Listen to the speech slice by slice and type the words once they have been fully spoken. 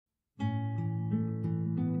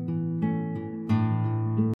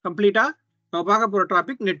கம்ப்ளீட்டா நம்ம பார்க்க போற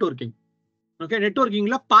டாபிக் நெட்வொர்க்கிங். ஓகே,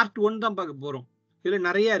 நெட்வொர்க்கிங்ல பார்ட் 1 தான் பார்க்க போறோம். இதுல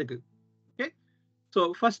நிறைய இருக்கு. ஓகே, ஸோ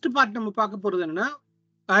ஃபர்ஸ்ட் பார்ட் நம்ம பார்க்க போறது என்னன்னா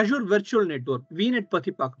Azure Virtual Network VNET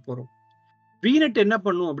பத்தி பார்க்க போறோம். VNET என்ன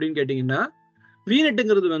பண்ணும் அப்படின்னு கேட்டீங்கன்னா,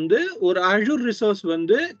 VNETங்கிறது வந்து ஒரு Azure ரிசோர்ஸ்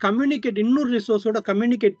வந்து இன்னொரு ரிசோர்ஸோட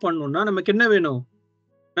கம்யூனிகேட் பண்ணணும்னா நமக்கு என்ன வேணும்?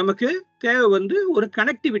 நமக்கு தேவை வந்து ஒரு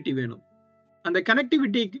கனெக்டிவிட்டி வேணும். அந்த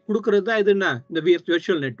கனெக்டிவிட்டி கொடுக்கறது தான் இது என்ன, இந்த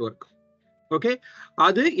விர்ச்சுவல் நெட்வொர்க். ஓகே,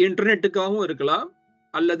 அது இன்டர்நெட்டுக்காகவும் இருக்கலாம்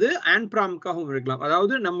அல்லது ஆன்பிராமுக்காகவும் இருக்கலாம்.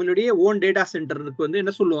 அதாவது நம்மளுடைய ஓன் டேட்டா சென்டருக்கு வந்து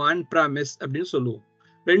என்ன சொல்லுவோம், ஆன்பிராமிஸ் அப்படின்னு சொல்லுவோம்.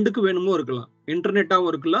 ரெண்டுக்கு வேணுமோ இருக்கலாம், இன்டர்நெட்டாகவும்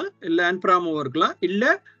இருக்கலாம், இல்ல ஆன்பிராமாவும் இருக்கலாம், இல்ல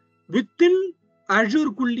வித்தின்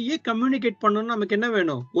அஜூருக்குள்ளேயே கம்யூனிகேட் பண்ணணும்னு நமக்கு என்ன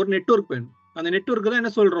வேணும், ஒரு நெட்வொர்க் வேணும். அந்த நெட்வொர்க் தான்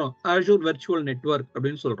என்ன சொல்றோம், Azure Virtual Network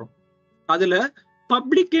அப்படின்னு சொல்றோம். அதுல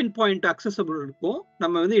பப்ளிக் எண்ட் பாயிண்ட் அக்சசபிள் இருக்கும்.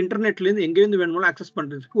 நம்ம வந்து இன்டர்நெட்ல இருந்து எங்கேருந்து வேணுமோ அக்சஸ்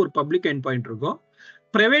பண்றதுக்கு ஒரு பப்ளிக் எண்ட் பாயிண்ட் இருக்கும்.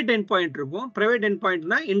 பிரைவேட் எண்ட் பாயிண்ட் இருக்கும். பிரைவேட் எண்ட்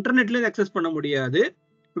பாயிண்ட்னா இன்டர்நெட்ல இருந்து அக்சஸ் பண்ண முடியாது,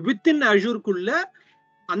 வித்தின் அஜூருக்குள்ள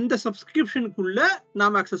அந்த சப்ஸ்கிரிப்ஷனுக்குள்ள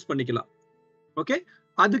நாம அக்சஸ் பண்ணிக்கலாம். ஓகே,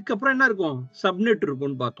 அதுக்கப்புறம் என்ன இருக்கும், சப்நெட்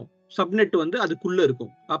இருக்கும்னு பார்த்தோம். சப்நெட் வந்து அதுக்குள்ள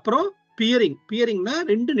இருக்கும். அப்புறம் பியரிங்னா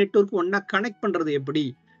ரெண்டு நெட்வொர்க் ஒன்னா கனெக்ட் பண்றது எப்படி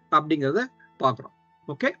அப்படிங்கிறத பார்க்குறோம்.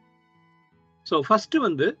 ஓகே, ஸோ ஃபர்ஸ்ட்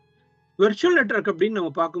வந்து விர்ச்சுவல் நெட்வொர்க் அப்படின்னு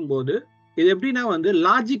நம்ம பார்க்கும்போது இது எப்படின்னா வந்து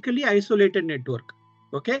logically isolated network.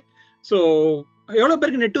 Okay, so எவ்வளவு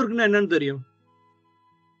பேருக்கு நெட்வொர்க்னா என்னன்னு தெரியும்?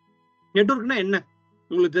 நெட்வொர்க்னா என்ன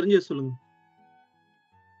உங்களுக்கு தெரிஞ்சது சொல்லுங்க.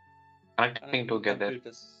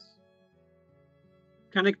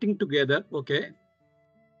 Connecting together. ஓகே,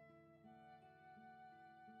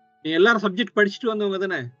 எல்லாரும் சப்ஜெக்ட் படிச்சுட்டு வந்தவங்க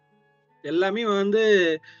தானே, எல்லாமே வந்து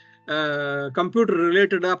கம்ப்யூட்டர்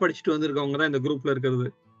ரிலேட்டடா படிச்சுட்டு வந்திருக்கவங்க தான் இந்த குரூப்ல இருக்கிறது,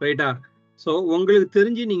 ரைட்டா? ஸோ உங்களுக்கு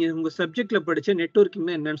தெரிஞ்சு நீங்க உங்க சப்ஜெக்ட்ல படிச்ச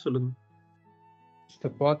நெட்வொர்க்கிங்னா என்னன்னு சொல்லுங்க.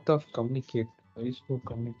 The path of communicate. Used to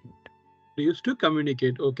communicate. Used to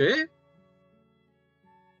communicate. Okay.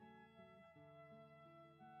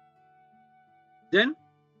 Then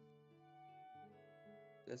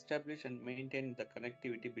establish and maintain the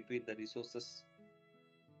connectivity between the resources.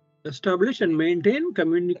 Establish and maintain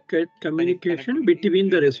communication between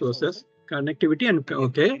the resources. Connectivity and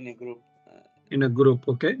okay. In a group. In a group.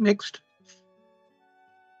 Okay. Next.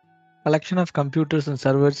 Collection of computers and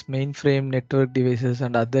servers, mainframe, network devices,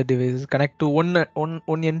 and other devices connect to one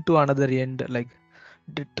end to another end, like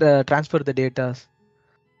transfer the data.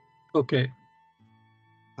 Okay.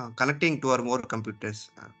 Connecting two or more computers.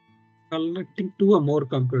 Connecting to a more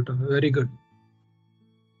computer. Very good.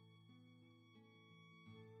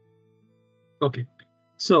 Okay.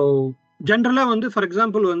 So ஜென்ரலா வந்து for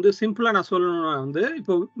example வந்து சிம்பிளா நான் சொல்லணும்னா வந்து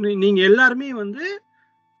இப்போ நீங்க எல்லாருமே வந்து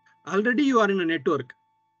already you are in a network.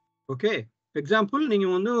 Okay, example நீங்க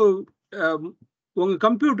வந்து உங்க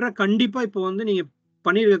கம்ப்யூட்டரை கண்டிப்பா இப்போ வந்து நீங்க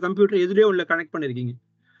பண்ணிருக்க கம்ப்யூட்டர் எதுலயோ உள்ள கனெக்ட் பண்ணிருக்கீங்க.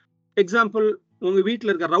 எக்ஸாம்பிள் உங்க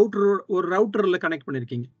வீட்டில் இருக்க ஒரு ரவுட்டர்ல கனெக்ட்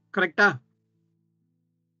பண்ணிருக்கீங்க, கரெக்டா?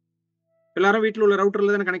 எல்லாரும் வீட்டில் உள்ள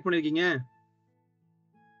ரவுட்டர்ல தானே கனெக்ட் பண்ணிருக்கீங்க.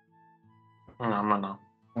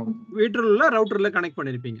 வீட்டில் உள்ள ரவுட்டர்ல கனெக்ட்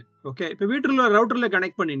பண்ணிருப்பீங்க. ஓகே, இப்போ வீட்டில் உள்ள ரவுட்டர்ல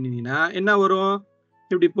கனெக்ட் பண்ணிருந்தீங்கன்னா என்ன வரும்,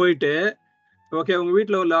 இப்படி போயிட்டு ஓகே உங்க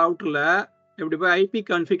வீட்டில் உள்ள ரவுட்டர்ல இப்படி போய் ஐபி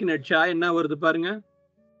கான்ஃபிக் நெட்ஷா என்ன வருது பாருங்க,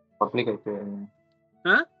 பப்ளிக் ஐபி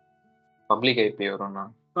வரும்னா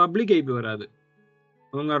பப்ளிக் ஐபி வராது,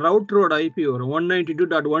 உங்க ரவுட்டரோட ஐபி வரும்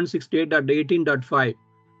 192.168.18.5.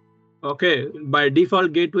 okay, by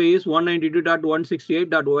default gateway is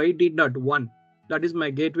 192.168.18.1. that is my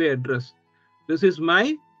gateway address. This is my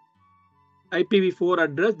IPv4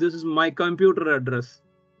 address. This is my computer address.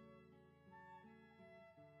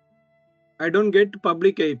 I don't get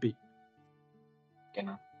public IP.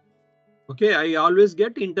 Okay, I always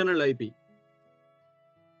get internal IP.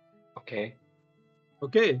 Okay.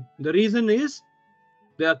 Okay, the reason is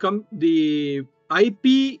the IP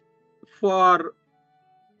for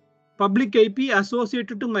public IP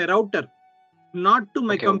associated to my router, not to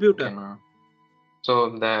my computer. Okay. So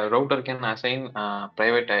the router can assign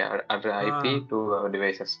private IP to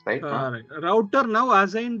devices, right? Right. Router now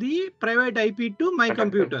assign the private IP to my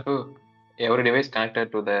computer. To every device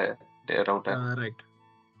connected to the router. Right.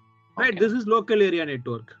 Right. Okay. This is local area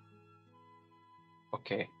network.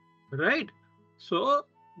 Okay. Right. So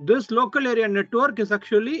this local area network is a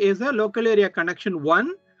local area connection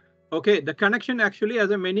 1. Okay. The connection actually has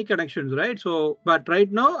a many connections, right? So, but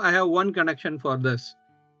right now I have one connection for this.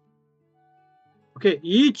 Okay.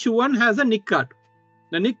 Each one has a NIC card.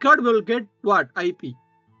 The NIC card will get what? IP.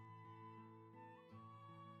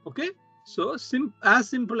 Okay. So as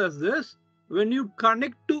simple as this, when you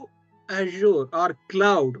connect to Azure or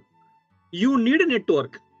cloud, you need a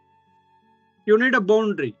network. You need a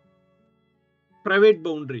boundary, private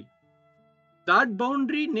boundary. That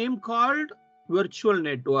boundary name called virtual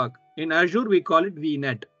network. In Azure, we call it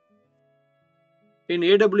VNET. In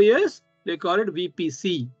AWS, they call it VPC.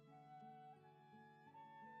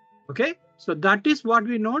 Okay, so that is what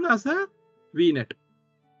we know as a VNet.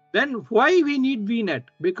 Then why we need VNet?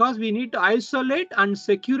 Because we need to isolate and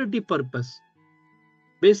security purpose.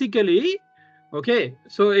 Basically, okay,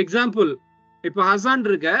 so example, இப்போ Hassan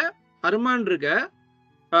இருக்க, அர்மான் இருக்க,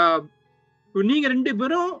 நீங்க ரெண்டு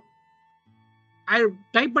பேரும்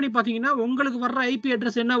type பண்ணி பாத்தீங்கன்னா உங்களுக்கு வர்ற ஐபி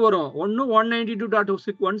அட்ரஸ் என்ன வரும்? ஒன்னு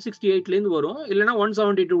 192.168 இருந்து வரும், இல்லைன்னா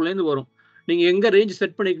 172 இருந்து வரும். நீங்க எங்க ரேஞ்ச்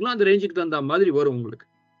செட் பண்ணிக்கலாம் அந்த ரேஞ்சுக்கு தகுந்த மாதிரி வரும் உங்களுக்கு.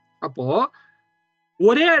 அப்போ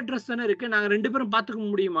ஒரே அட்ரஸ் தானே இருக்கு, நாங்க ரெண்டு பேரும் பாத்துக்க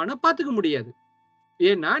முடியுமானா பாத்துக்க முடியாது.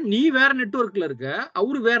 ஏன்னா நீ வேற நெட்வொர்க்ல இருக்க,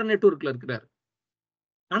 அவரு வேற நெட்வொர்க்ல இருக்கிறாரு.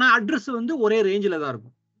 ஆனா அட்ரஸ் வந்து ஒரே ரேஞ்சில தான்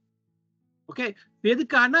இருக்கும். ஓகே,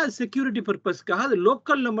 எதுக்கான செக்யூரிட்டி பர்பஸ்க்காக அது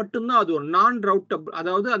லோக்கல்ல மட்டும்தான், அது ஒரு நான் ரவுட்டபிள்,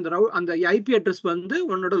 அதாவது அந்த ஐபி அட்ரஸ் வந்து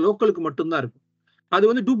உன்னோட லோக்கலுக்கு மட்டும்தான் இருக்கும். அது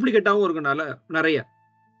வந்து டூப்ளிகேட்டாகவும் இருக்கனால நிறைய.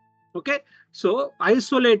 ஓகே, ஸோ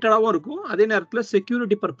ஐசோலேட்டடாகவும் இருக்கும். அதே நேரத்தில்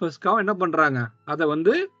செக்யூரிட்டி பர்பஸ்க்காக என்ன பண்றாங்க, அதை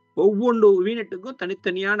வந்து ஒவ்வொன்று வீனெட்டுக்கும்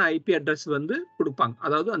தனித்தனியான ஐபி அட்ரஸ் வந்து கொடுப்பாங்க.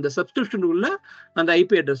 அதாவது அந்த சப்ஸ்கிரிப்ஷன் உள்ள அந்த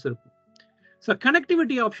ஐபி அட்ரஸ் இருக்கும். ஸோ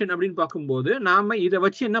கனெக்டிவிட்டி ஆப்ஷன் அப்படின்னு பார்க்கும்போது நாம இதை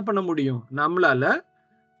வச்சு என்ன பண்ண முடியும், நம்மளால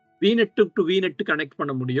VNet டு VNet கனெக்ட்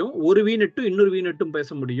பண்ண முடியும், ஒரு VNet இன்னொரு VNetம் பேச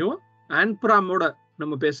முடியும், ஆன்பிராமோட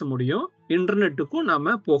நம்ம பேச முடியும், இன்டர்நெட்டுக்கும்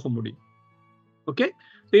நாம போக முடியும். ஓகே,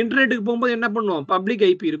 இன்டர்நெட்டுக்கு போகும்போது என்ன பண்ணுவோம், பப்ளிக்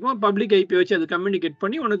ஐபி இருக்கும், பப்ளிக் ஐபி வச்சு அது கம்யூனிகேட்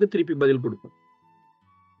பண்ணி உனக்கு திருப்பி பதில் கொடுக்கும்.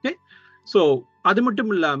 ஓகே, ஸோ அது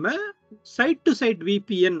மட்டும் இல்லாம சைட் டு சைட்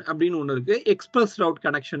VPN அப்படின்னு ஒன்று இருக்கு, எக்ஸ்பிரஸ் ரவுட்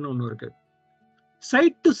கனெக்ஷன் ஒன்று இருக்கு.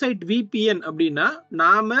 சைட் டு சைட் VPN அப்படின்னா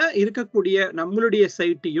நாம இருக்கக்கூடிய நம்மளுடைய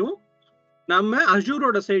சைட்டையும் நம்ம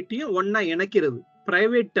அஜூரோட சைட்டையும் ஒன்னா இணைக்கிறது,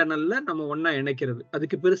 பிரைவேட் டனல்ல நம்ம ஒன்னா இணைக்கிறது,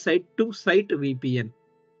 அதுக்கு பேரு side to side VPN.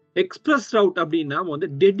 Express route அப்படின்னா வந்து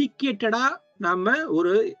டெடிகேட்டடா நாம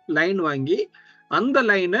ஒரு லைன் வாங்கி அந்த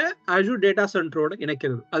லைனை அஜூர் டேட்டா சென்டரோட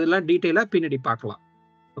இணைக்கிறது. அதெல்லாம் டீட்டெயிலா பின்னாடி பார்க்கலாம்.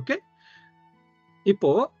 ஓகே,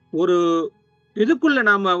 இப்போ ஒரு இதுக்குள்ள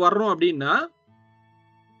நாம வர்றோம் அப்படின்னா,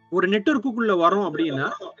 ஒரு நெட்வொர்க்குள்ள வரோம் அப்படின்னா,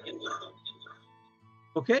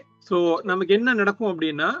 ஓகே, ஸோ நமக்கு என்ன நடக்கும்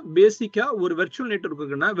அப்படின்னா, பேசிக்கா ஒரு வெர்ச்சுவல் நெட்வொர்க்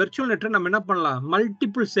இருக்குன்னா வெர்ச்சுவல் நெட்வொர்க் நம்ம என்ன பண்ணலாம்,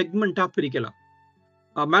 மல்டிபிள் செக்மெண்டா பிரிக்கலாம்.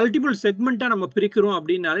 மல்டிபிள் செக்மெண்டா நம்ம பிரிக்கிறோம்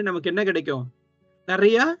அப்படின்னாலே நமக்கு என்ன கிடைக்கும்,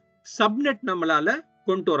 நிறைய சப்நெட் நம்மளால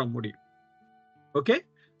கொண்டு வர முடியும். ஓகே,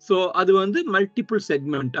 ஸோ அது வந்து மல்டிபிள்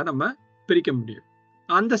செக்மெண்டா நம்ம பிரிக்க முடியும்.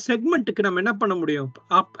 அந்த செக்மெண்ட்டுக்கு நம்ம என்ன பண்ண முடியும்,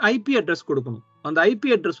 ஐபி அட்ரஸ் கொடுக்கணும். அந்த ஐபி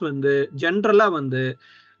அட்ரஸ் வந்து ஜென்ரலா வந்து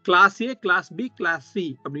கிளாஸ் ஏ, கிளாஸ் பி, கிளாஸ் சி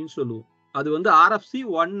அப்படின்னு சொல்லுவோம். அது வந்து RFC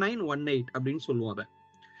 1918 அப்படின்னு சொல்லுவோம். அதை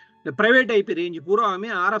இந்த பிரைவேட் ஐபி ரேஞ்ச் பூராவுமே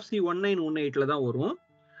RFC 1918ல தான் வரும்.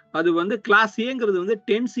 அது வந்து கிளாஸ் ஏங்கிறது வந்து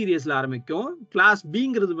 10 சீரியஸ்ல ஆரம்பிக்கும், கிளாஸ்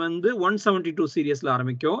பிங்கிறது வந்து 172 சீரியஸ்ல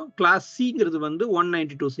ஆரம்பிக்கும், கிளாஸ் சிங்கிறது வந்து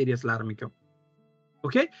 192 சீரியஸ்ல ஆரம்பிக்கும்.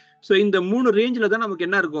 ஓகே, ஸோ இந்த 3 ரேஞ்சில் தான் நமக்கு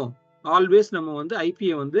என்ன இருக்கும், ஆல்வேஸ் நம்ம வந்து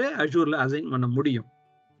ஐபியை வந்து அஜூர்ல அசைன் பண்ண முடியும்.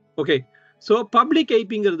 ஓகே, ஸோ பப்ளிக்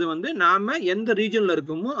ஐபிங்கிறது வந்து நாம எந்த ரீஜன்ல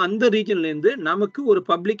இருக்கோமோ அந்த ரீஜன்ல இருந்து நமக்கு ஒரு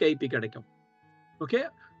பப்ளிக் ஐபி கிடைக்கும். ஓகே,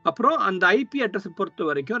 அப்புறம் அந்த ஐபி அட்ரஸ் பொறுத்த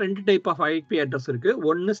வரைக்கும் 2 டைப் ஆஃப் ஐபி அட்ரஸ் இருக்கு.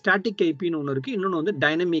 ஒன்னு ஸ்டாட்டிக் ஐபின்னு ஒன்று இருக்கு, இன்னொன்று வந்து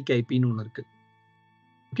டைனமிக் ஐபின்னு ஒன்று இருக்கு.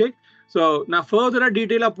 ஓகே, ஸோ நான் ஃபர்தரா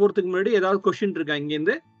டீட்டெயிலா போறதுக்கு முன்னாடி ஏதாவது கொஸ்டின் இருக்கா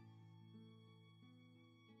இங்கேருந்து?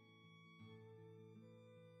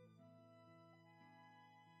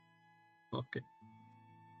 ஓகே,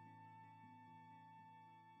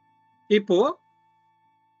 இப்போ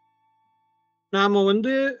நாம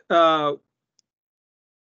வந்து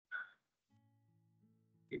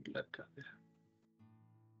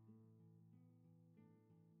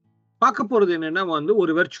பார்க்க போறது என்னன்னா வந்து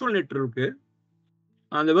ஒரு வெர்ச்சுவல் நெட்வொர்க்கு.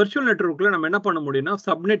 அந்த வெர்ச்சுவல் நெட்வொர்க்ல நம்ம என்ன பண்ண முடியும்னா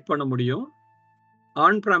சப்நெட் பண்ண முடியும்,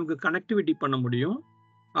 ஆன் பிராம்க்கு கனெக்டிவிட்டி பண்ண முடியும்,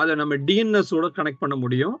 அதை நம்ம டிஎன்எஸ் ஓட கனெக்ட் பண்ண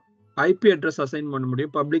முடியும், ஐபி அட்ரஸ் அசைன் பண்ண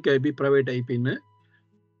முடியும், பப்ளிக் ஐபி, பிரைவேட் ஐபின்னு.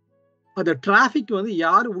 அந்த டிராஃபிக் வந்து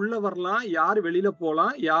யார் உள்ள வரலாம், யார் வெளியில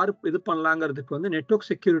போகலாம், யார் இது பண்ணலாங்கிறதுக்கு வந்து network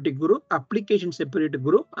security group, application security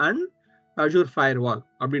group and Azure firewall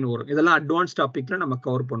அப்படின்னு வரும். இதெல்லாம் அட்வான்ஸ் டாபிக்ல நம்ம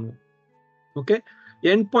கவர் பண்ணுவோம். ஓகே,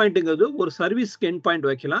 என் பாயிண்ட்ங்கிறது ஒரு சர்வீஸ்க்கு என் பாயிண்ட்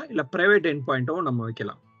வைக்கலாம், இல்லை பிரைவேட் என் பாயிண்ட்டும் நம்ம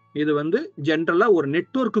வைக்கலாம். இது வந்து ஜென்ரலா ஒரு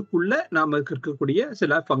நெட்வொர்க்குள்ள நாம இருக்கக்கூடிய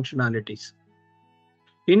சில ஃபங்க்ஷனாலிட்டிஸ்.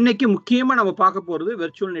 இன்னைக்கு முக்கியமா நம்ம பார்க்க போறது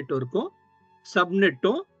வெர்ச்சுவல் நெட்வொர்க்கும்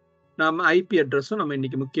சப்நெட்டும் நாம ஐபி அட்ரஸும் நம்ம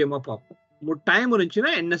இன்னைக்கு முக்கியமா பார்ப்போம். டைம்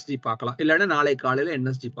இருந்துச்சுன்னா என்எஸ்ஜி பார்க்கலாம், இல்லைன்னா நாளை காலையில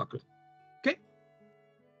என்எஸ்ஜி பார்க்கலாம். ஓகே,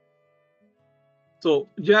 ஸோ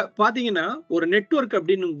பாத்தீங்கன்னா ஒரு நெட்வொர்க்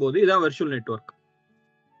அப்படின்னும் போது இதான் வெர்ச்சுவல் நெட்வொர்க்.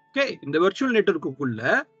 ஓகே, இந்த வெர்ச்சுவல் நெட்வொர்க்குள்ள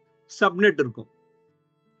சப்நெட் இருக்கும்.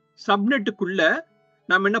 சப்நெட்டுக்குள்ள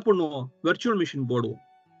நம்ம என்ன பண்ணுவோம், வெர்ச்சுவல் மிஷின் போடுவோம்.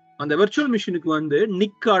 அந்த வெர்ச்சுவல் மிஷினுக்கு வந்து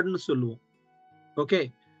நிக் கார்டுன்னு சொல்லுவோம். ஓகே,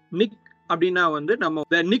 நிக் அப்படின்னா வந்து நம்ம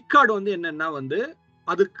நிக் கார்டு வந்து என்னன்னா வந்து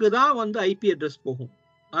அதுக்கு தான் வந்து ஐபி அட்ரஸ் போகும்.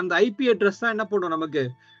 அந்த ஐபி அட்ரஸ் தான் என்ன பண்ணும், நமக்கு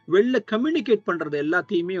வெளில கம்யூனிகேட் பண்றது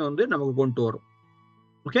எல்லாத்தையுமே வந்து நமக்கு கொண்டு வரும்.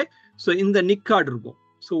 ஓகே, ஸோ இந்த நிக் கார்டு இருக்கும்.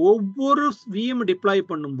 ஸோ ஒவ்வொரு விஎம் டிப்ளாய்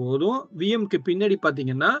பண்ணும் போதும் விஎம்க்கு பின்னாடி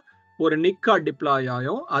பார்த்தீங்கன்னா ஒரு நிக் கார்டு டிப்ளாய்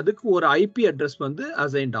ஆகும், அதுக்கு ஒரு ஐபி அட்ரஸ் வந்து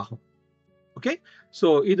அசைன்ட் ஆகும். ஓகே, ஸோ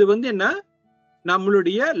இது வந்து என்ன,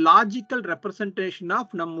 நம்மளுடைய லாஜிக்கல் ரெப்ரசன்டேஷன்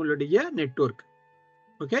ஆஃப் நம்மளுடைய நெட்வொர்க்.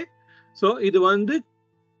 ஓகே, ஸோ இது வந்து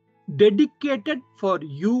டெடிகேட்டட் ஃபார்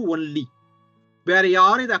யூ ஒன்லி. வேற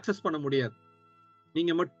யாரும் இதை அக்சஸ் பண்ண முடியாது,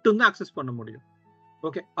 நீங்க மட்டும்தான் அக்சஸ் பண்ண முடியும்.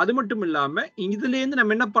 ஓகே, அது மட்டும் இல்லாம இதுல இருந்து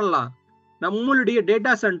நம்ம என்ன பண்ணலாம், நம்மளுடைய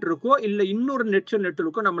டேட்டா சென்டருக்கோ இல்ல இன்னொரு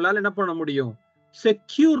நெட்வொர்க்கோ நம்மளால என்ன பண்ண முடியும்,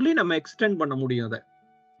 செக்யூர்லி நம்ம எக்ஸ்டெண்ட் பண்ண முடியும் அதை.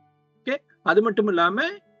 ஓகே, அது மட்டும் இல்லாம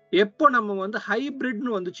எப்போ நம்ம வந்து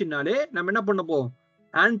ஹைபிரிட்னு வந்துச்சுனாலே நம்ம என்ன பண்ண போவோம்,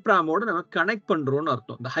 ஆன்பிராமோட நம்ம கனெக்ட் பண்றோம்னு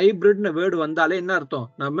அர்த்தம். இந்த ஹைபிரிட்னு வேர்டு வந்தாலே என்ன அர்த்தம்,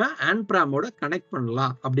 நம்ம ஆன்பிராமோட கனெக்ட்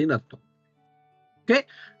பண்ணலாம் அப்படின்னு அர்த்தம். ஓகே,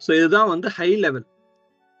 ஸோ இதுதான் வந்து ஹை லெவல்.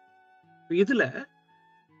 இதுல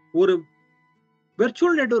ஒரு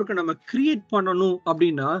வெர்ச்சுவல் நெட்வொர்க்கை நம்ம கிரியேட் பண்ணணும்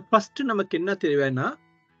அப்படின்னா ஃபர்ஸ்ட் நமக்கு என்ன தேவைன்னா,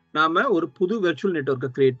 நாம ஒரு புது வெர்ச்சுவல் நெட்வொர்க்கை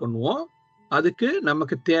கிரியேட் பண்ணுவோம். அதுக்கு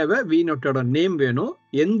நமக்கு தேவை VNET நேம் வேணும்,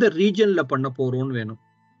 எந்த ரீஜன்ல பண்ண போறோம்னு வேணும்.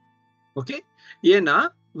 ஓகே, ஏன்னா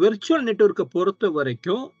வெர்ச்சுவல் நெட்வொர்க்கை பொறுத்த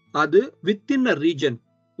வரைக்கும் அது வித்தின் அ ரீஜன்.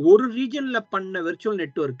 ஒரு ரீஜன்ல பண்ண வெர்ச்சுவல்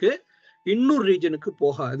நெட்வொர்க்கு இன்னொரு ரீஜனுக்கு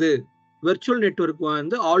போகாது. வெர்ச்சுவல் நெட்வொர்க்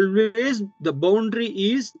வந்து always the boundary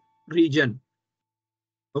is region.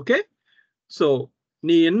 Okay, so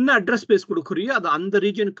நீ என்ன அட்ரஸ் ஸ்பேஸ் கொடுக்குறியோ அது அந்த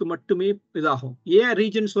ரீஜனுக்கு மட்டுமே இதாகும். ஏன்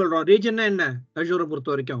ரீஜன் சொல்றோம், ரீஜன்னா என்ன அஜூரை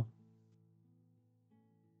பொறுத்த வரைக்கும்,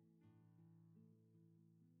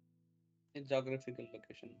 geographical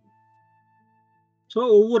location. ஸோ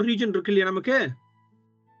ஒவ்வொரு ரீஜன் இருக்கு இல்லையா நமக்கு,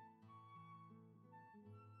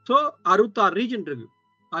 ஸோ 66 ரீஜன் இருக்கு.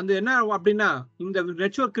 அந்த என்ன அப்படின்னா இந்த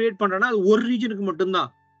நெட்வொர்க் கிரியேட் பண்றோம்னா அது ஒரு ரீஜனுக்கு மட்டும்தான்.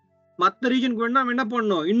 மற்ற ரீஜனுக்கு வேணா என்ன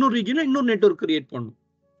பண்ணணும், இன்னொரு ரீஜன்ல இன்னொரு நெட்வொர்க் கிரியேட் பண்ணணும்.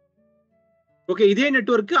 ஓகே, இதே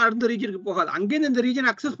நெட்வொர்க் அடுத்த ரீஜனுக்கு போகாது. அங்கேருந்து இந்த ரீஜன்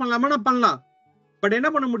அக்சஸ் பண்ணலாமா, பண்ணலாம், பட் என்ன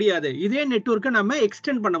பண்ண முடியாது, இதே நெட்வொர்க்கை நம்ம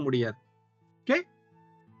எக்ஸ்டெண்ட் பண்ண முடியாது. ஓகே,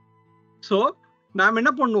 ஸோ நாம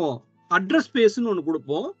என்ன பண்ணுவோம், அட்ரஸ் ஸ்பேஸ்னு ஒன்று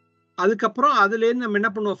கொடுப்போம். அதுக்கப்புறம் அதுல இருந்து நம்ம என்ன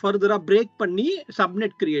பண்ணுவோம், ஃபர்தரா பிரேக் பண்ணி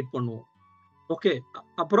சப்நெட் கிரியேட் பண்ணுவோம். ஓகே,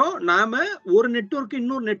 அப்புறம் நாம ஒரு நெட்வொர்க்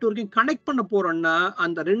இன்னொரு நெட்வொர்க்கையும் கனெக்ட் பண்ண போறோம்னா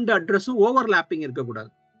அந்த ரெண்டு அட்ரஸும் ஓவர்லாப்பிங்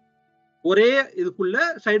இருக்கக்கூடாது, ஒரே இதுக்குள்ள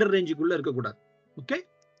சைடர் ரேஞ்சுக்குள்ள இருக்கக்கூடாது. ஓகே,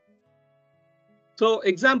 ஸோ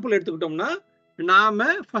எக்ஸாம்பிள் எடுத்துக்கிட்டோம்னா நாம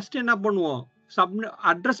ஃபர்ஸ்ட் என்ன பண்ணுவோம்,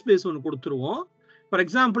 அட்ரஸ் ஸ்பேஸ் ஒன்று கொடுத்துருவோம். ஃபார்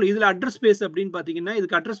எக்ஸாம்பிள் இதுல அட்ரஸ் ஸ்பேஸ் அப்படின்னு பாத்தீங்கன்னா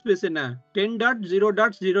இதுக்கு அட்ரஸ் ஸ்பேஸ் என்ன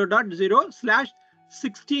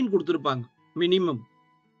 10.0.0.0/16 கொடுத்துருப்பாங்க மினிமம்.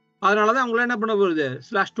 அதனாலதான் அவங்களால என்ன பண்ண போகுது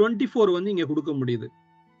 /24 வந்து இங்க கொடுக்க முடியுது.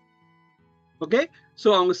 ஓகே, ஸோ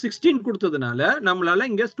அவங்க 16 கொடுத்ததுனால நம்மளால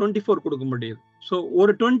இங்க 24 கொடுக்க முடியுது. ஸோ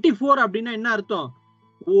ஒரு 24 அப்படின்னா என்ன அர்த்தம்,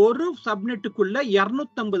 ஒரு சப்நெட்டுக்குள்ள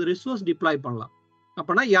 250 ரிசோர்ஸ் டிப்ளாய் பண்ணலாம்.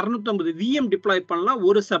 அப்பனா 250 VM டிப்ளாய் பண்ணலாம்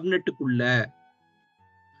ஒரு சப்நெட்டுக்குள்ள.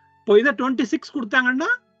 இப்போ இதை 26 கொடுத்தாங்கன்னா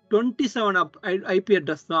 27 ஐபி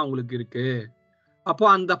அட்ரஸ் தான் அவங்களுக்கு இருக்கு. அப்போ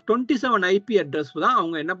அந்த 27 ஐபி அட்ரஸ் தான்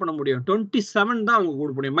அவங்க என்ன பண்ண முடியும், 27 தான் அவங்க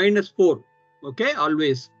கொடுக்க முடியும், -4. Okay,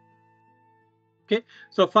 always. Okay,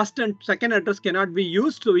 so first and second address cannot be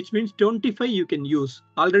used, so which means 25 you can use.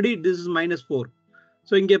 Already this is -4.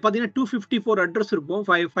 So இங்கே பார்த்தீங்கன்னா 254 அட்ரஸ் இருக்கும்,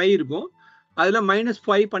 5 இருக்கும். அதுல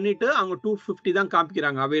 -5 பண்ணிட்டு அவங்க 250 தான்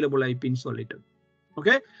காமிக்கிறாங்க அவைலபிள் ஐபின்னு சொல்லிட்டு.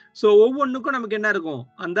 ஓகே, ஸோ ஒவ்வொன்றுக்கும் நமக்கு என்ன இருக்கும்,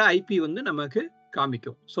 அந்த ஐபி வந்து நமக்கு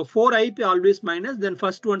காமிக்கும். So 4 IP always minus, then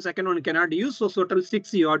first one, second one cannot use, so total 6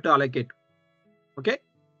 you have to allocate. Okay,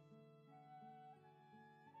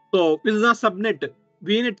 so இதுதான் சப்நெட்.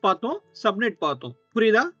 VNET பார்த்தோம், சப்நெட் பார்த்தோம்,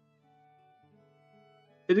 புரியுதா?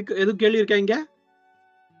 எதுக்கு கேள்வி இருக்கா இங்க?